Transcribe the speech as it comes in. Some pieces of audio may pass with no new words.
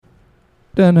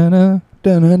Da-na-na,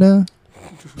 da-na-na.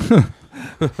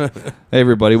 Hey,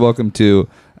 everybody. Welcome to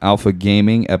Alpha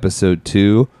Gaming, Episode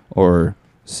 2, or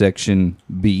Section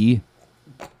B.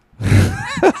 All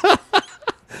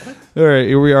right,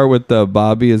 here we are with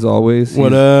Bobby, as always.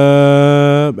 What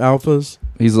up, Alphas?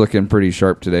 He's looking pretty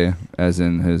sharp today, as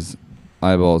in his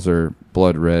eyeballs are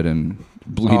blood red and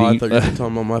bleeding. Oh, I thought you were talking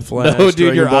about my flash. No,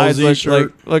 dude, your Dragon Ball eyes Z look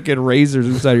shirt. like fucking razors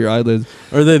inside your eyelids.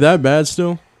 Are they that bad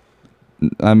still?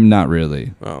 I'm not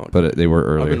really, Oh, okay. but they were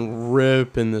I've earlier. been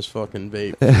ripping this fucking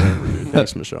vape forever, dude.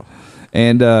 Thanks, Michelle.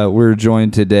 And we're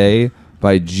joined today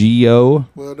by Geo,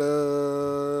 What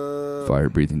up?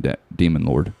 fire-breathing demon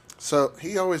lord. So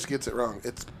he always gets it wrong.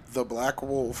 It's the Black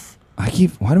Wolf,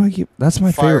 Why do I keep? That's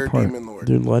my Fire favorite part. Demon Lord.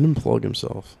 Dude, let him plug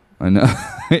himself. I know.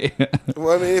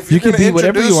 Well, I mean, if You you're can be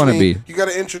whatever you want wanna to be. you got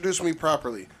to introduce me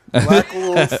properly. Black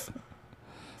Wolf,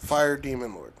 Fire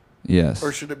Demon Lord, Yes.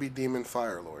 or should it be Demon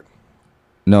Fire Lord?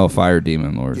 No, fire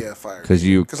demon lord. Yeah, Fire. Because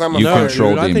you, 'Cause I'm a you fire control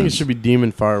dude, I think it demons. should be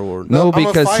Demon Fire Lord. No, I'm a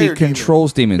because he fire demon.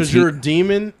 controls demons. Because you're a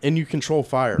demon and you control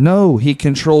fire. No, he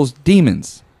controls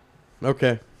demons.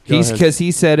 Okay. Because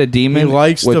he said a He demon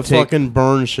likes would to take, fucking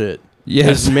burn shit. Yes.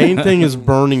 His main thing is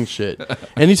burning shit.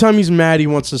 Anytime he's mad, he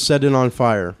wants to set it on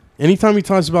fire. Anytime he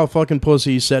talks about fucking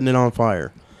pussy, he's setting it on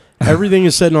fire. Everything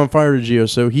is setting on fire to Geo,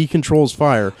 so he controls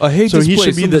fire. I hate so this he place.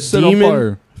 should be I'm the just set on demon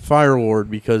fire. fire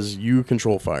lord because you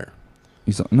control fire.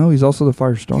 He's also the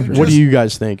fire starter. What do you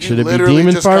guys think? you Should it be literally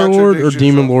demon just fire lord or contradicted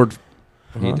demon yourself. lord?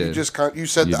 He Huh? did. You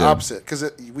said You the did. opposite because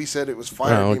we said it was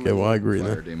Fire Oh, Demon okay. Well, I Lord. agree Fire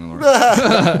there. demon lord.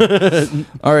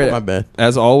 All right. My bad.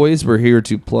 As always, we're here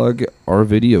to plug our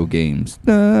video games.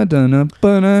 Da, da, na,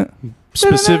 ba, na.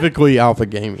 Specifically, Alpha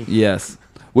Gaming. Yes,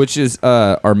 which is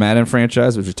our Madden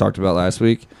franchise, which we talked about last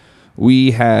week.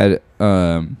 We had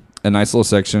a nice little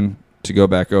section to go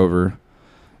back over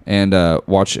and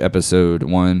watch episode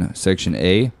 1, section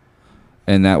A,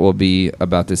 and that will be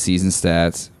about the season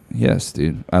stats. Yes,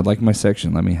 dude, I like my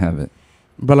section. Let me have it.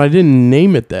 But I didn't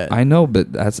name it that. I know, but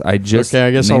I just Okay,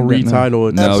 I guess I'll named it now. retitle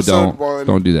it. No, Episode 1.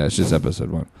 don't do that. It's just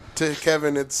episode 1. To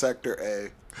Kevin, it's Sector A.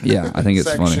 Yeah, I think it's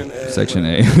Section funny. A. Section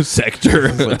A, sector.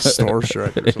 It's like Star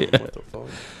Trek or something. What the fuck?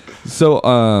 So,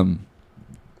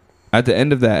 at the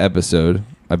end of that episode,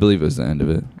 I believe it was the end of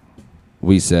it,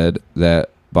 we said that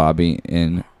Bobby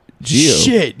and Geo.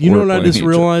 Shit! You know were what I playing just each other.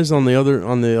 realized on the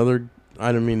other.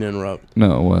 I didn't mean to interrupt.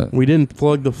 No, what? We didn't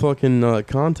plug the fucking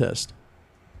contest.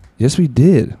 Yes, we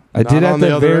did. I Not did at on the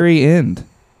the other- very end.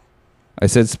 I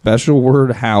said special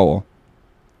word howl.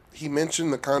 He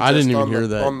mentioned the contest. I didn't even on hear the,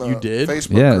 that. On the You did?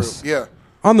 Facebook Yes. group. Yeah.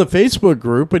 On the Facebook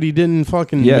group, but he didn't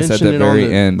fucking Yes, mention at the it very on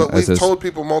the end. But I we've says, told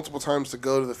people multiple times to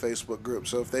go to the Facebook group.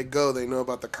 So if they go, they know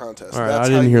about the contest. All right, That's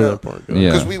I how didn't you hear know. that part. Go Yeah.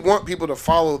 Because we want people to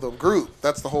follow the group.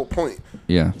 That's the whole point.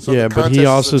 yeah. So yeah, the but contest he is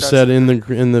also attached said to in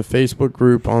the Facebook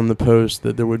group on the post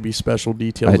that there would be special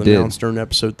details I did. announced during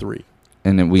episode 3.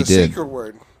 And then we the did secret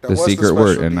word. That the was secret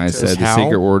word, special and I detail. said the Howl?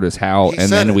 secret word is howl, He and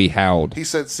said then it. we howled. He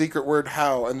said secret word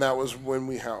how, and that was when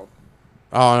we howled.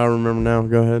 Oh, I remember now.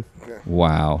 Go ahead.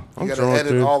 Wow. I'm You got to drunk,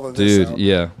 edit dude. all of this Dude, out.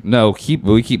 yeah. No,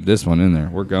 we keep this one in there.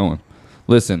 We're going.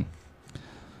 Listen.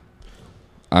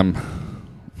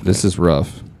 This is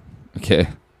rough. Okay.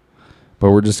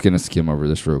 But we're just going to skim over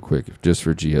this real quick just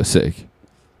for Geo's sake.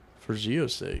 For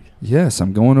Geo's sake. Yes,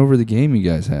 I'm going over the game you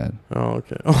guys had. Oh,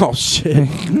 okay. Oh,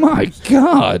 shit. My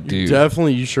God, dude.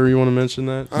 Definitely. You sure you want to mention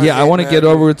that? Yeah, I hate want to get Madden.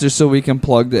 over it just so we can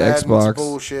plug the Madden's Xbox.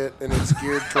 bullshit, and it's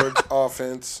geared towards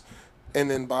offense. And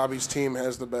then Bobby's team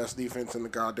has the best defense in the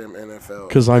goddamn NFL.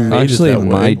 'Cause I made it Actually, that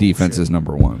my way. defense is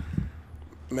number 1.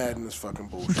 Madden is fucking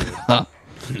bullshit.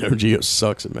 No, Geo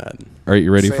sucks at Madden. All right,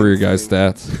 you ready for Same your guys'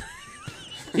 thing. stats?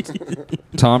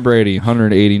 Tom Brady,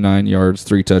 189 yards,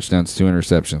 3 touchdowns, 2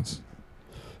 interceptions.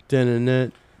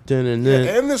 Dun-dun-dun, dun-dun-dun.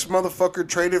 Yeah, and this motherfucker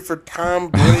traded for Tom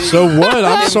Brady. So what?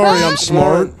 I'm sorry, I'm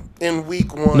smart. In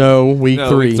week 1. No, week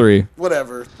Week 3.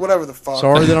 Whatever the fuck.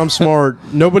 Sorry that I'm smart.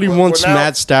 Nobody Well, wants now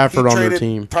Matt Stafford he on their traded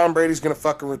team. Tom Brady's gonna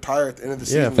fucking retire at the end of the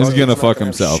season. He's so gonna not fuck have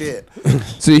himself. Shit.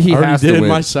 See, he I already has did. to win.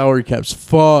 My salary cap's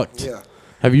fucked. Yeah.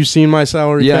 Have you seen my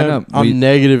salary Yeah, I cap? know. I'm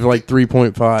negative like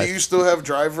 3.5. Do you still have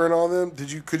Driver and all them?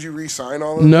 Could you re-sign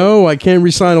all of them? No, I can't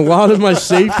resign. A lot of my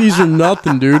safeties are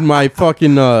nothing, dude. My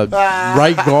fucking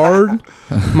right guard,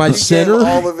 my He gave center,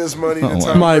 all of his money to Oh, wow.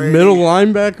 Tom my Brady. middle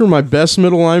linebacker, my best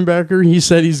middle linebacker. He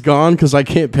said he's gone because I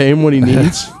can't pay him what he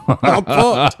needs. I'm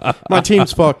fucked. My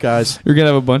team's fucked, guys. You're going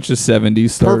to have a bunch of 70s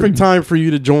starting. Perfect time for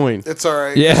you to join. It's all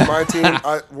right. Yeah. Yeah. My team.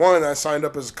 I signed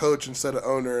up as coach instead of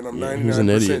owner, and I'm Yeah, he's an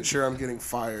 99% idiot. sure I'm getting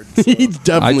fired. So. He's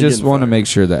definitely. I just getting want to fired. make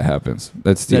sure that happens.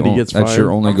 That's the That he only, gets that's your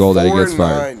fired? only I'm goal, that he gets 4-9.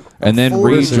 fired. I'm And then 4-9.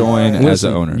 rejoin as the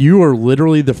Listen, owner. You are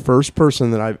literally the first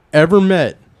person that I've ever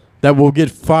met that will get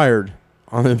fired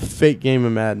On a fake game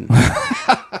of Madden.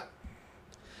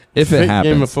 If it Fake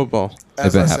happens. game of football.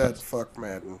 As If it I happens. said, fuck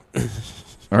Madden.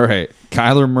 All right.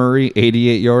 Kyler Murray,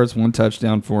 88 yards, 1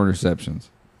 touchdown, 4 interceptions.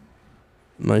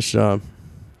 Nice job.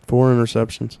 4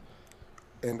 interceptions.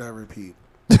 And I repeat,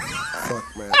 fuck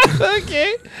Madden.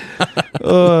 Okay.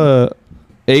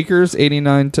 Akers,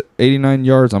 89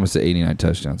 yards. I'm going to say 89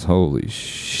 touchdowns. Holy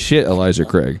shit, Elijah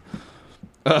Craig.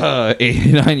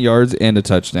 89 yards and a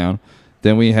touchdown.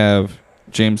 Then we have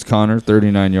James Conner,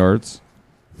 39 yards.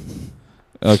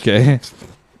 Okay.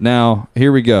 Now,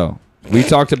 here we go. We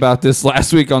talked about this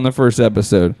last week on the first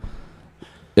episode.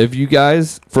 If you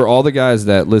guys, for all the guys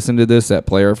that listen to this that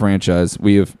play our franchise,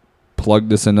 we have plugged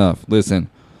this enough. Listen,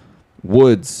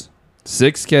 Woods,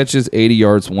 6 catches, 80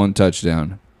 yards, 1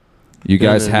 touchdown. You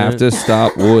guys have to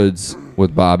stop Woods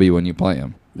with Bobby when you play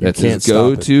him. That's his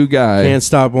go-to guy. Can't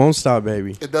stop, won't stop,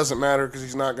 baby. It doesn't matter because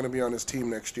he's not going to be on his team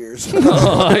next year. So.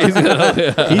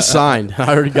 He's signed.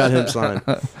 I already got him signed.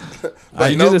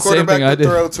 You no do the same quarterback thing I to did.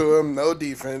 throw to him. No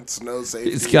defense. No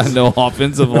safety. He's got no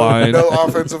offensive line. No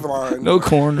offensive line. No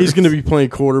corner. He's going to be playing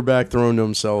quarterback, throwing to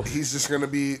himself. He's just going to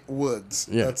be Woods.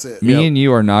 Yeah. That's it. Me and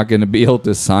you are not going to be able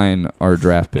to sign our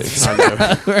draft picks.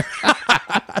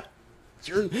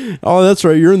 Oh, that's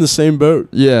right. You're in the same boat.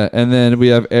 Yeah, and then we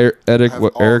have Eric Have all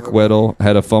of them. Weddle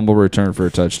had a fumble return for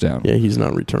a touchdown. Yeah, he's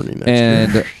not returning that.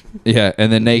 And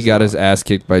and then Nate got his ass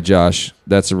kicked by Josh.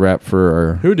 That's a wrap for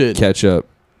our Who did? catch up.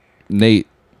 Nate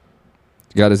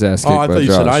got his ass kicked I by thought you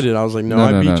Josh. said I did. I was like, no, No,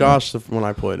 I no, beat no, no. Josh when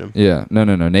I played him. Yeah, no.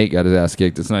 Nate got his ass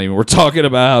kicked. It's not even. We're talking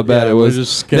about how bad Yeah, it we'll was.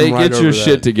 just skim Nate, right get your over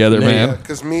shit that. together, Nate, man.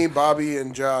 Because me, Bobby,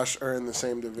 and Josh are in the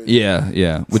same division.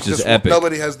 Yeah, which is Just epic.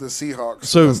 Nobody has the Seahawks.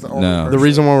 So, that's the only no. The person.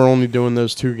 reason why we're only doing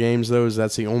those 2 games, though, is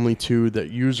that's the only 2 that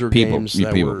user People- games you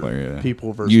that people were player, yeah.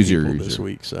 people versus User, people this user.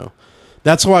 week. So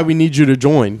that's why we need you to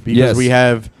join because Yes. we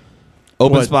have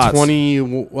Open spots. 22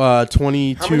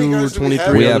 How many or guys do we have?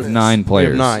 23. We Yeah. have 9 We have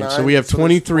players. 9. So we have So there's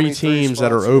 23 23 teams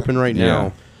that are spots, open yeah. right Yeah.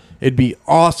 now. It'd be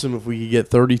awesome if we could get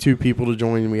 32 people to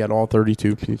join and we had all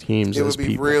 32 teams It as would be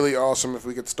people. really awesome if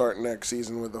we could start next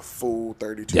season with a full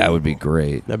 32. That would be people.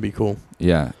 great. That'd be cool.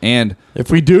 Yeah, and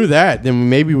If we do that, then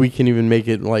maybe we can even make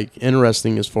it like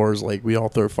interesting as far as like we all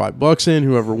throw $5 in.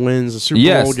 Whoever wins the Super Bowl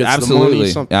yes, gets absolutely, the money.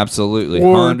 Something. absolutely,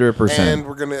 Or- 100%. And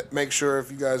we're gonna make sure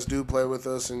if you guys do play with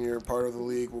us and you're part of the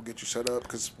league, we'll get you set up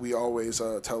because we always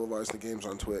televise the games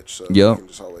on Twitch. So Yep. you can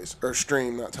just always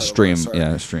stream, not televise. Stream, sorry.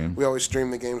 yeah, stream. We always stream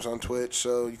the games on Twitch,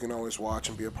 so you can always watch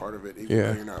and be a part of it, even Yeah.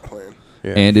 though you're not playing.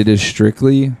 Yeah. And it is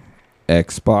strictly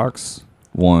Xbox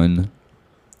One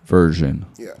version.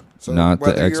 Yeah. So Not the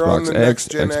whether you're on Xbox the X,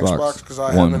 next gen Xbox Xbox, because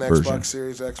I One have an version. Xbox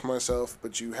Series X myself,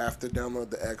 but you have to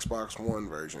download the Xbox One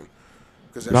version.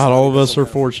 Not all of us are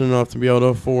fortunate enough to be able to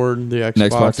afford the An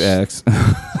Xbox, Xbox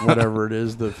X. whatever it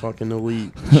is, the fucking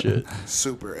elite shit.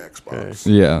 Super Xbox.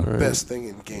 Yeah. All right. Best thing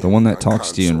in gaming. The one that on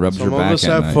talks to you and consoles. rubs your Some of back us at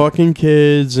have night. fucking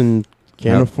kids and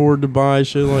can't Yep. afford to buy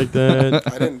shit like that.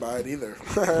 I didn't buy it either.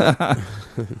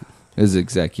 His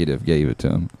executive gave it to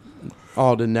him.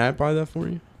 Oh, did Nat buy that for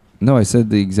you? No, I said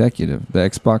the executive, the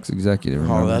Xbox executive. Oh,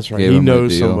 remember? that's right. Gave He him a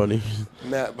knows deal. somebody.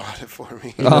 Nat bought it for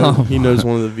me. He, knows, Oh. he knows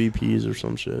one of the VPs or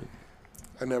some shit.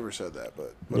 I never said that,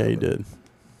 but Yeah, you whatever. did.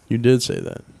 You did say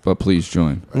that. But please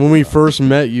join. When we first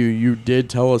met you, you did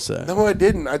tell us that. No, I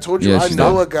didn't. I told you Yeah, I she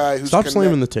know did. a guy who's Stop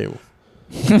slamming the table.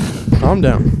 Calm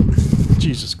down.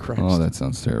 Jesus Christ. Oh, that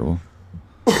sounds terrible.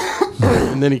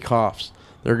 And then he coughs.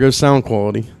 There goes sound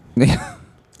quality.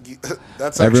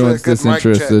 That's Everyone's actually a good mic check.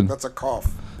 disinterested. That's a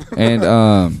cough. And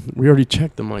We already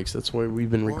checked the mics. That's why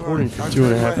we've been recording for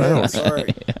 2.5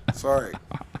 hours. Sorry.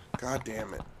 God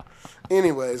damn it.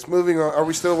 Anyways, moving on. Are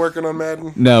we still working on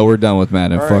Madden? no, we're done with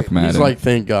Madden. All Fuck right. Madden. He's like,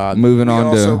 thank God. Moving We on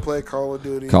also to play Call of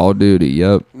Duty. Call of Duty.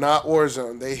 Yep. Not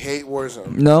Warzone. They hate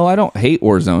Warzone. No, I don't hate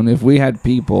Warzone. If we had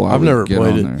people, I I've would never get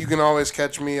played on it. there. You can always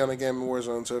catch me on a game of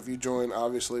Warzone. So if you join,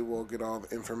 obviously we'll get all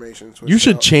the information. switched You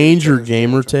should out. change your There's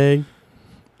gamer no- tag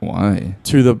Why?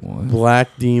 to the What? Black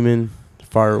Demon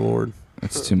Firelord.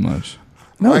 That's too much.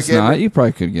 No, My it's gamer- not. You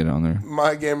probably could get on there.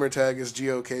 My gamer tag is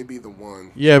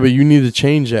GOKB1. Yeah, but you need to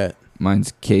change that.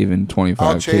 Mine's Caven 25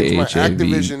 I'll change my KHAV.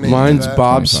 Activision name. Mine's to that.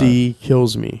 Bob 25. C.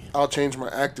 Kills Me. I'll change my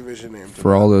Activision name to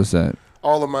For that. all those that.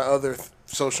 All of my other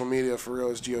social media for real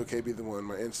is GOKB1.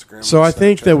 My Instagram. So my I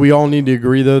think Snapchat. that we all need to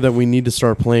agree, though, that we need to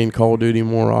start playing Call of Duty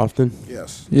more often.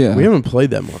 Yes. Yeah. We haven't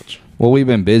played that much. Well, we've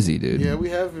been busy, dude. Yeah,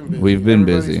 we have been busy. We've been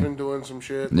Everybody's busy. been doing some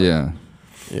shit. like Yeah.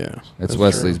 Yeah. It's That's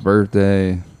Wesley's true.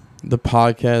 birthday. The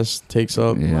podcast takes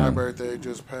up. My Yeah. birthday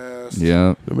just passed.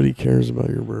 Yeah. Nobody cares about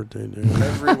your birthday, dude.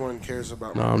 Everyone cares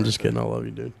about No, my I'm just birthday. kidding. I love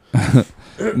you,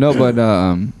 dude. No, but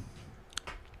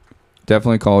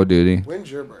definitely Call of Duty.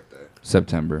 When's your birthday?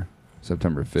 September.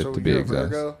 September 5th So to be you're a exact.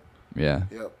 Virgo? Yeah.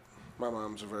 Yep. My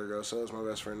mom's a Virgo, so is my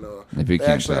best friend Noah. If you They can't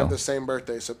actually tell. have the same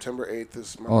birthday. September 8th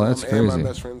is my Oh, mom that's and my crazy.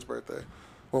 best friend's birthday.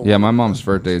 Well, Yeah, one my of mom's best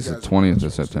friends. birthday is You the guys are 20th best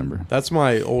of friends. September. That's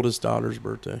my oldest daughter's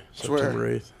birthday, Swear.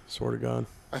 September 8th. Swear to God.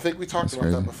 I think we talked That's about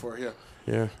that crazy. before, yeah.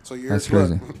 Yeah. So you're That's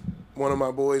crazy. one of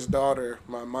my boy's daughter,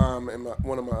 my mom, and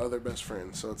one of my other best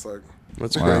friends. So it's like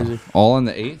That's Wow. crazy. All on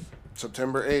the 8th?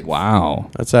 September 8th. Wow.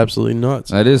 That's absolutely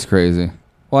nuts. That is crazy.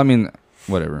 Well, I mean,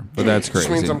 whatever. But that's Just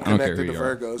crazy. means I'm I don't care connected who to you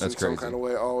are. Virgos That's in some crazy. kind of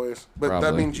way always. But that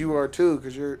Probably. means you are too,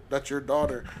 because that's your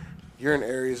daughter. You're an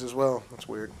Aries as well. That's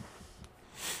weird.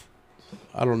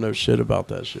 I don't know shit about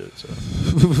that shit. So.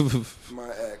 My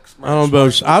ex.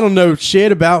 I don't know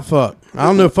shit about fuck. I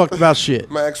don't know fuck about shit.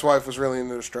 My ex-wife was really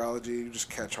into astrology. You just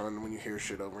catch on when you hear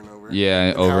shit over and over. Yeah,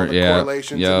 And over, how the yeah.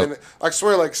 correlations. Yep. And then I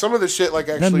swear, like some of the shit, like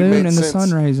The actually moon made and the sense,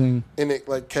 sun rising. and it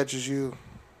like catches you.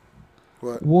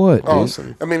 What? What? Oh,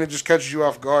 dude? I mean, it just catches you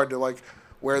off guard to like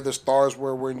where the stars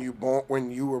were when you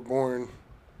were born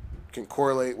can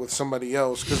correlate with somebody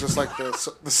else because it's like the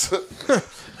star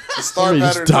Somebody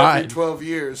just patterns every died. 12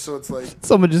 years, so it's like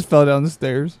Someone just fell down the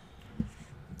stairs.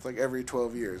 every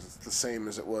 12 years, it's the same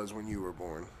as it was when you were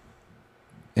born.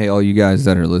 Hey, all you guys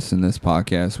that are listening to this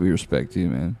podcast, we respect you,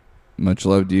 man. Much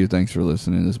love to you. Thanks for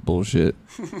listening to this bullshit.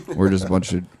 We're just a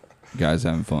bunch of guys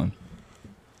having fun.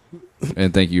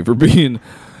 And thank you for being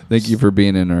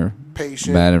in our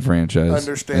Patient, Madden franchise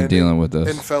understanding, and dealing with us.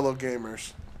 and fellow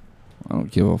gamers. I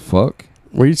don't give a fuck.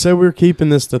 Well, you said we were keeping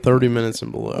this to 30 minutes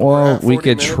and below. Well, at we 40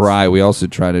 could minutes? try. We also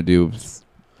try to do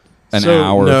an So,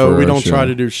 hour. No, for we our don't try show.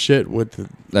 to do shit with the.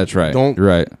 That's right. don't- You're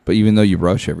right. But even though you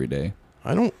rush every day,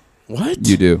 I don't. What?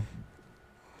 you do.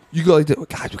 You go like,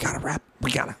 God, we gotta rap.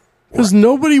 We gotta. Because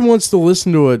nobody wants to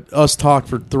listen to us talk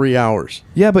for 3 hours.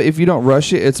 Yeah, but if you don't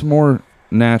rush it, it's more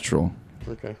natural.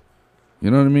 Okay. You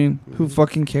know what I mean? Who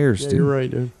fucking cares, Yeah, dude? you're right,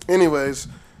 dude. Anyways,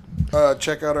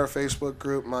 check out our Facebook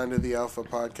group, Mind of the Alpha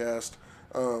Podcast.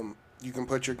 You can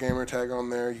put your gamer tag on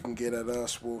there. You can get at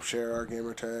us. We'll share our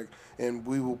gamer tag. And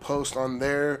we will post on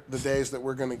there the days that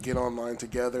we're going to get online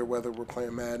together, whether we're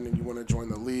playing Madden and you want to join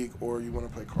the league or you want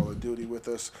to play Call of Duty with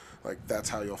us. Like, that's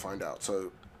how you'll find out.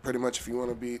 So, pretty much, if you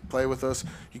want to play with us,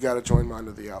 you got to join Mind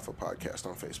of the Alpha Podcast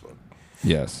on Facebook.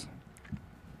 Yes.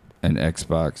 And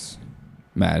Xbox,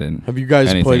 Madden, Have you guys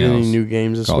Anything played any else? new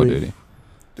games this Call of week? Duty.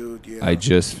 Dude, yeah. I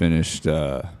just finished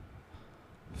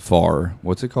Far.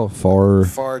 What's it called? Far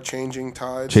Far Changing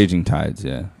Tides. Changing Tides.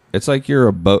 Yeah, it's like you're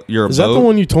a boat. You're a Is boat. that the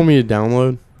one you told me to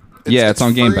download? Yeah, it's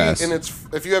on Game free, Pass. And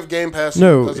if you have Game Pass, it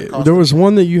No, doesn't cost there was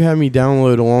one that you had me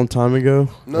download a long time ago.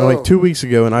 No. Like 2 weeks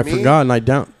ago, and I Me? forgot, and I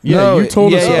Yeah, No, you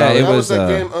told us yeah, about it it. that was was, that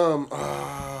uh, game.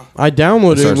 I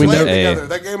downloaded it. starts And we with Play the it never, A. together.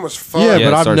 That game was fun. yeah, Yeah, but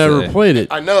it I've starts never with A. played it.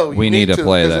 I know. We need to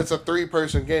play because that. it's a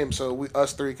 3-person game, so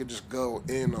us three could just go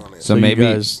in on it. So you maybe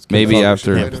guys can maybe fucking-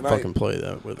 after play can't tonight. fucking play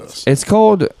that with us. it's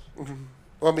called.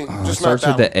 Well, I mean, It just not starts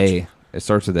with that the A. It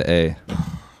starts with the A. one.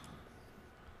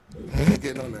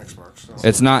 Get on Xbox. So.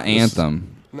 It's not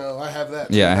Anthem. No, I have that.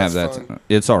 Too. Yeah, I have That's that. fun.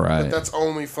 It's all But right. that's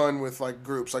only fun with like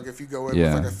groups. Like if you go in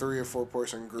Yeah. with like a 3 or 4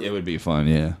 person group. It would be fun,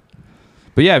 yeah.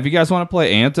 But yeah, if you guys want to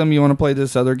play Anthem, you want to play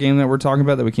this other game that we're talking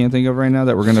about that we can't think of right now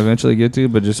that we're going to eventually get to,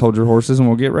 but just hold your horses and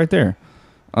we'll get right there.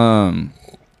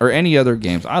 Or any other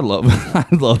games. I love I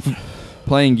love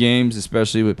playing games,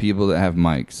 especially with people that have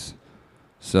mics.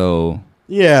 So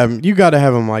Yeah, you got to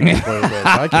have a mic to play with us.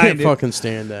 I can't do. fucking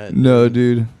stand that. no,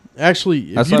 dude. Actually,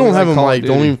 if That's you why we don't have like a Call of mic,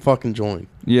 don't Duty. even fucking join.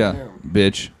 Yeah, Yeah.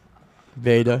 bitch.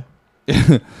 Beta.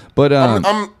 But I'm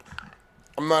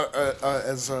not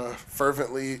as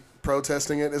fervently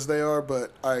protesting it as they are,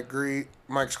 but I agree.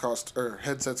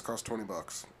 Headsets cost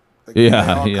 $20. They Yeah,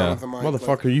 all come yeah. with a mic,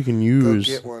 Motherfucker, you can use.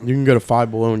 get one. You can go to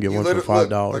Five Below and get You one for literally-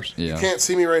 $5. look, like, Yeah. You can't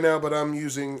see me right now, but I'm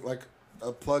using like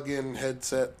a plug-in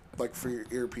headset, like for your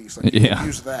earpiece. Like you Yeah. can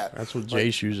use that. That's what Like,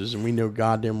 Jace uses, and we know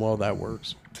goddamn well that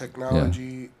works.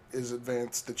 technology is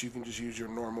advanced that you can just use your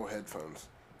normal headphones.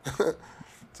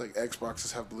 It's like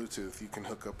Xboxes have Bluetooth. You can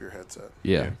hook up your headset.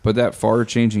 yeah. But that Far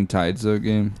Changing Tides though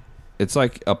game, it's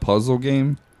like a puzzle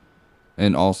game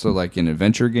and also like an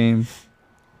adventure game.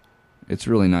 It's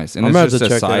really nice. And I'm it's about to just a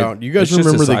check side, that out. You guys it's just a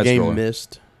remember the side game scroller.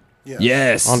 Myst Yeah.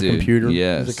 Yes. on dude. computer?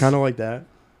 Yes. Is it kind of like that?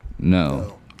 No.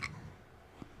 No.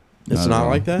 It's at not all.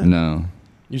 like that? No.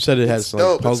 You said it has It's like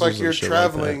dope. puzzles It's like and you're shit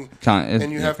traveling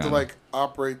and you have to like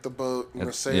operate the boat and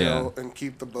It's- sail and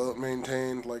keep the boat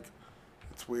maintained. Like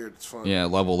it's weird. It's fun. Yeah,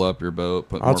 level up your boat.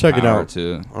 Put I'll more check it power out.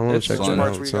 to it. I wanna It's check There's that fun. out.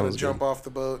 parts where you gotta Sounds jump good. off the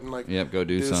boat and like Yep, go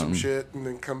do do some something. shit and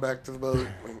then come back to the boat.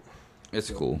 Like, It's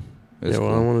cool. that. It's Yeah,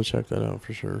 well, I cool. want to check that out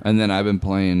for sure. And then I've been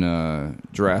playing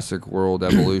Jurassic World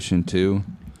Evolution 2.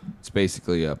 It's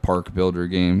basically a park builder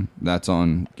game. That's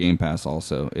on Game Pass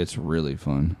also. It's really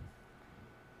fun.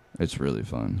 It's really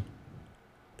fun.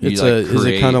 You, It's like, is it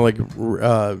create- kind of like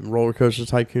roller coaster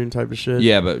tycoon type of shit?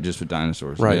 Yeah, but just with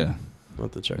dinosaurs. Right. Yeah. I'll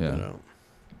have to check Yeah. that out.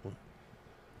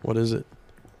 What is it?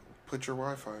 Put your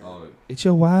Wi-Fi in. It's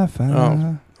your Wi-Fi.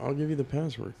 Oh. I'll give you the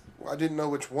password. Well, I didn't know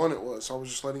which one it was, so I was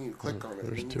just letting you click on it.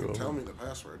 There's And two you can of tell them. me the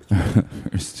password.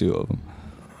 There's two of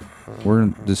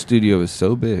them. The studio is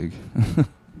so big.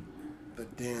 The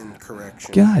den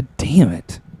correction. God damn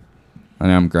it! I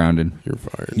know I'm grounded. You're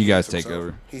fired. You guys hates take himself.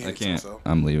 over. He I hates can't. himself.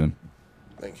 I'm leaving.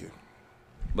 Thank you.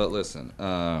 But listen.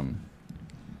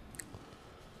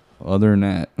 Other than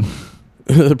that,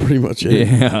 Pretty much it.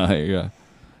 yeah, yeah.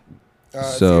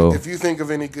 So, if you think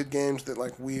of any good games that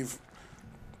like we've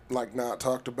like not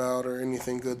talked about or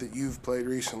anything good that you've played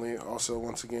recently, also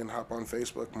once again hop on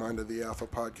Facebook, Mind of the Alpha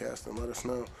Podcast, and let us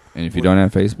know. And if you don't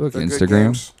have Facebook, They're good Instagram.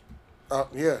 games.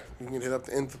 Yeah, you can hit up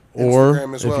the Or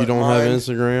Instagram as well. if you don't have Mine-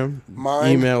 Instagram,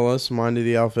 mine- email us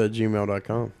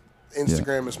mindofthealpha@gmail.com.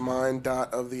 Instagram is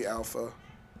mine.ofthealpha.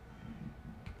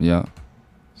 Yeah.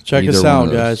 Check Either us one out, of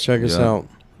those. guys. Check us Yeah. out.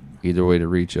 Either way to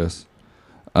reach us.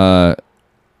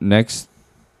 Next,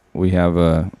 we have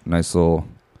a nice little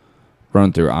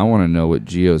run through. I want to know what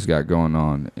Geo's got going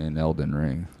on in Elden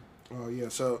Ring. Oh yeah,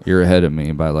 so You're ahead of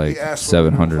me by like he asked what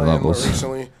we've been 700 playing levels.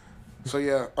 recently. So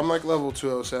yeah, I'm like level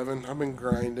 207. I've been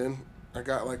grinding. I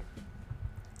got like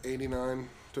 89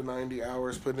 to 90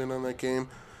 hours put in on that game,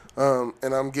 and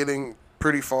I'm getting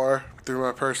pretty far through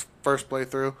my first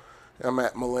playthrough. I'm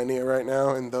at Millennia right now,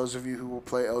 and those of you who will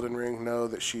play Elden Ring know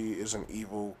that she is an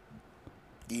evil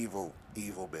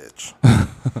bitch.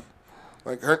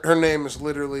 Like her name is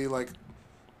literally like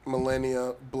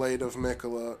Millennia, Blade of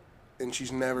Mikola, and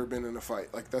she's never been in a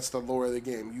fight. Like that's the lore of the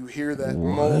game. You hear that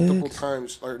multiple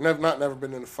times, or not never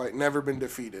been in a fight, never been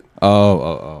defeated.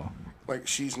 Oh. Like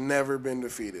she's never been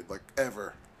defeated, like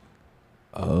ever.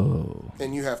 Oh.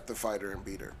 And you have to fight her and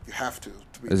beat her. You have to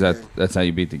beat Is the that game. that's how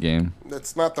you beat the game?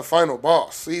 That's not the final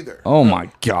boss either. Oh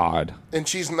my god. And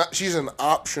she's an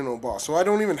optional boss, so I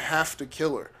don't even have to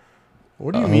kill her.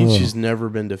 What do you mean she's never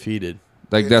been defeated?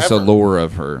 Like that's the Ever. lore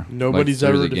of her. Nobody's like,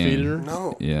 through ever the defeated game. her?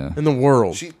 No. Yeah. In the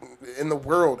world. She in the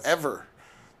world ever.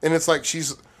 And it's like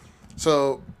she's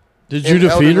so Did you in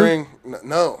defeat Elden her? Ring,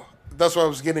 no. That's what I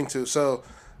was getting to. So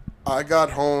I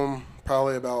got home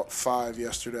probably about 5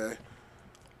 yesterday.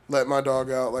 Let my dog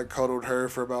out, like cuddled her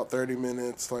for about 30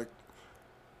 minutes. Like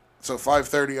so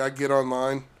 5:30 I get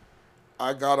online.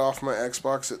 I got off my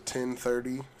Xbox at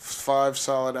 10:30. 5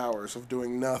 solid hours of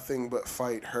doing nothing but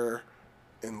fight her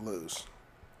and lose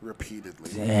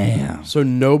repeatedly. Damn. So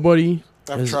nobody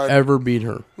I've has tried- ever beat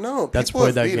her. No, That's people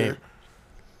played have that beat game.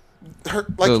 Her,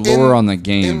 like The lore on the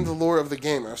game. In the lore of the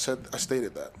game, I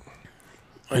stated that.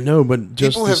 I know, but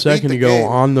just People a have beat second the ago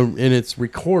game. and it's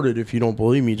recorded if you don't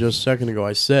believe me, just a second ago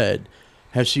I said,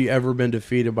 has she ever been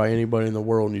defeated by anybody in the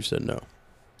world? And you said no.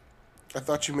 I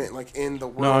thought you meant like in the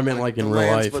world. No, I meant like in the real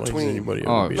lands life. Like, has between. anybody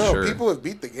Oh, ever beat No, her? Sure. people have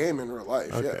beat the game in real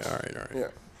life. Okay, yes. all right. Yeah,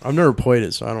 I've never played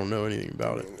it, so I don't know anything I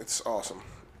about it. mean, it's awesome.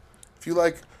 If you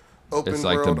like open It's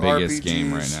like the world biggest RPGs,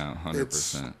 game right now,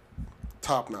 it's 100%.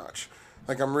 top notch.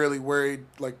 Like I'm really worried,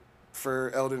 like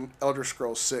for Elder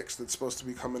Scrolls 6 that's supposed to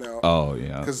be coming out. Oh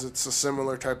yeah. Because it's a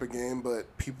similar type of game, but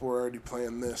people are already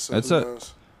playing this. So That's who a-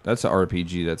 knows? That's an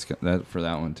RPG. That's that for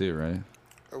that one too, right?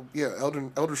 Oh, yeah, Elder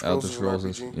Scrolls Elder is Scrolls an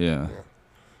is RPG. yeah.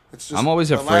 It's just I'm always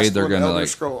the afraid last they're one, gonna, Elder like-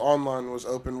 Scroll Online was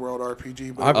open world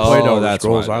RPG, but I've Oh, played Elder that's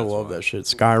Scrolls. why, I that's love why. that shit.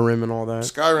 Skyrim and all that.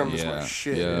 Skyrim was Yeah, my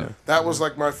shit. yeah. That was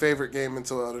like my favorite game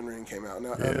until Elden Ring came out.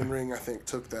 Now Elden Ring, I think,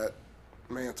 took that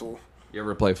mantle. You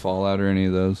ever play Fallout or any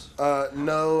of those?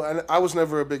 No, and I was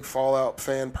never a big Fallout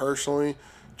fan personally.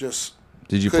 Just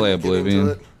Did you couldn't play get into Oblivion?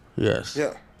 it. Yes.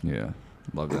 Yeah, Yeah,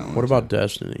 love that one. What about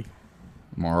Destiny?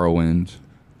 Morrowind?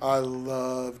 I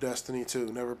love Destiny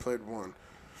 2. Never played one.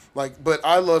 Like, but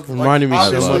I love Reminded me so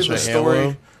obviously much the of story.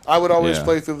 Halo. I would always Yeah.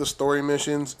 play through the story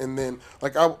missions, and then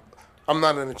like I'm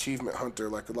not an achievement hunter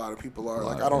like a lot of people are.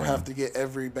 Like I don't have to get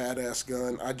every badass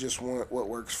gun. I just want what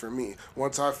works for me.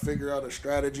 Once I figure out a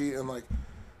strategy and like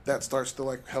that starts to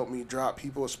like help me drop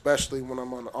people, especially when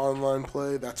I'm on online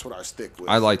play. That's what I stick with.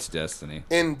 I liked Destiny.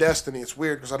 In Destiny, it's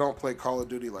weird because I don't play Call of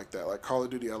Duty like that. Like Call of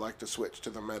Duty, I like to switch to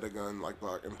the meta gun like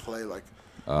and play like.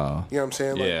 You know what I'm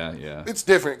saying? Like, Yeah. It's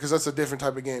different because that's a different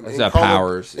type of game. It's In got Call of-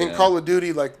 powers, in yeah. Call of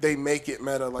Duty, like they make it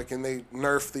meta, like and they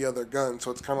nerf the other gun,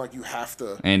 so it's kind of like you have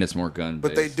to. And it's more gun.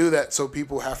 But they do that so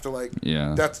people have to like.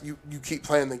 Yeah. That's you keep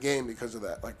playing the game because of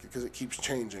that, like because it keeps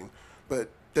changing. But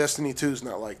Destiny 2 is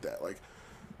not like that. Like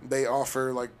they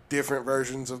offer like different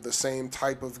versions of the same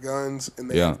type of guns, and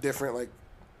they Yeah. have different like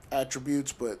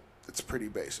attributes, but it's pretty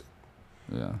basic.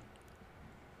 Yeah.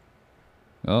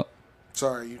 Oh.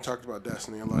 Sorry, you talked about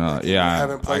Destiny. I love No, that game. yeah, I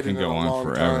haven't played I can it go in a on long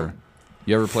forever. time.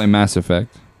 You ever play Mass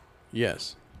Effect?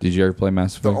 Yes. Did you ever play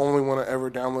Mass The Effect? only one I ever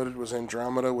downloaded was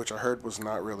Andromeda, which I heard was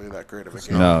not really that great of a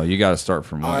game. No, you got to start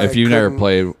from one. I If you've never couldn't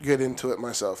played, get into it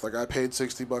myself. Like I paid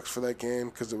 $60 for that game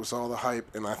because it was all the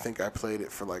hype, and I think I played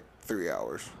it for like 3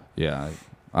 hours. yeah,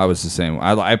 I was the same.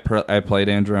 I played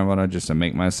Andromeda just to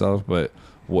make myself, but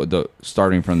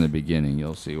starting from the beginning,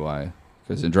 you'll see why.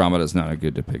 Because Andromeda is not a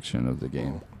good depiction of the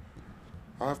game.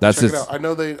 I'll have to That's check it its- out. I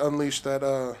know they unleashed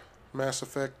that Mass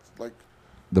Effect like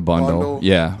The bundle,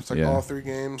 yeah, It's like yeah. all 3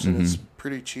 games, and it's Mhm.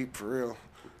 pretty cheap for real.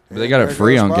 But they got it there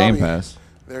free goes on Game Bobby. Pass,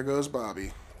 There goes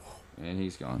Bobby. and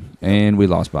he's gone. And we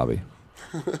lost Bobby.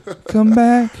 Come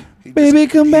back, He baby,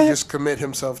 just, come he back. just commit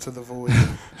himself to the void.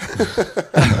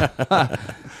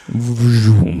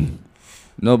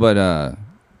 No, but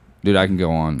dude, I can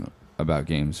go on about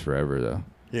games forever though.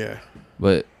 Yeah.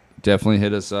 But definitely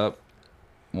hit us up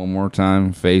one more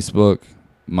time. Facebook,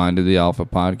 Mind of the Alpha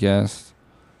Podcast.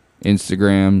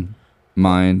 Instagram,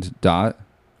 Mind dot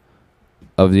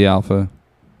of the Alpha.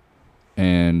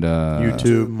 And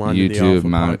YouTube, Mind of the YouTube, Alpha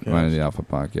Mind Podcast. of the Alpha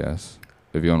Podcast.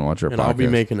 If you want to watch our And podcast. I'll be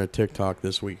making a TikTok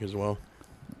this week as well.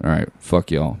 All right.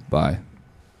 Fuck y'all. Bye.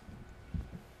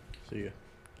 See ya.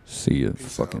 See you.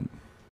 Peace Fucking. out.